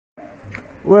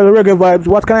Well, Reggae Vibes,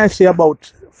 what can I say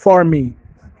about For Me?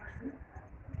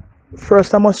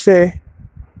 First, I must say,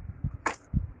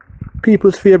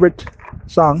 people's favorite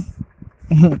song,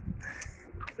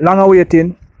 long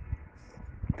awaiting.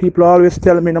 People always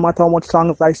tell me no matter how much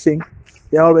songs I sing,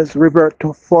 they always revert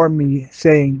to For Me,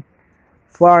 saying,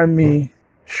 For Me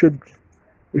should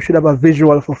we should have a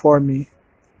visual for Me,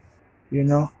 you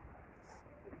know.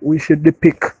 We should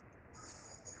depict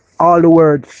all the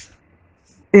words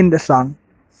in the song,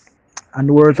 and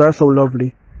the words are so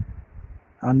lovely,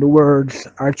 and the words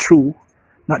are true,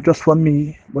 not just for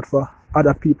me, but for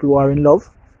other people who are in love.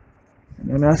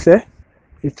 You know what I say?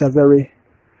 It's a very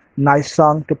nice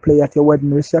song to play at your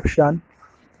wedding reception.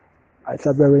 It's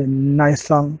a very nice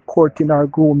song courting or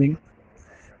grooming.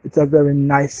 It's a very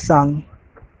nice song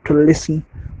to listen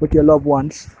with your loved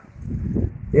ones.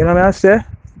 You know what I say?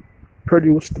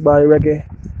 Produced by Reggae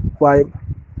Vibe.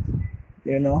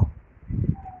 You know,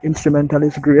 instrumental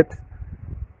is great.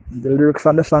 The lyrics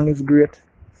on the song is great.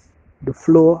 The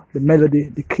flow, the melody,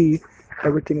 the key,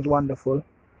 everything is wonderful.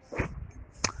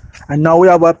 And now we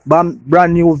have a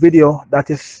brand new video that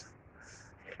is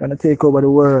gonna take over the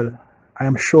world. I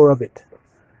am sure of it.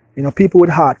 You know, people with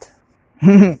heart.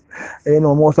 You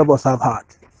know, most of us have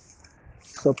heart.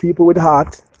 So people with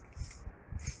heart,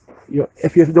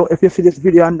 if you see this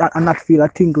video and not feel a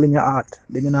tingle in your heart,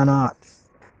 then you're not heart.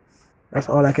 That's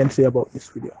all I can say about this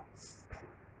video.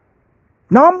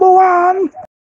 Number one.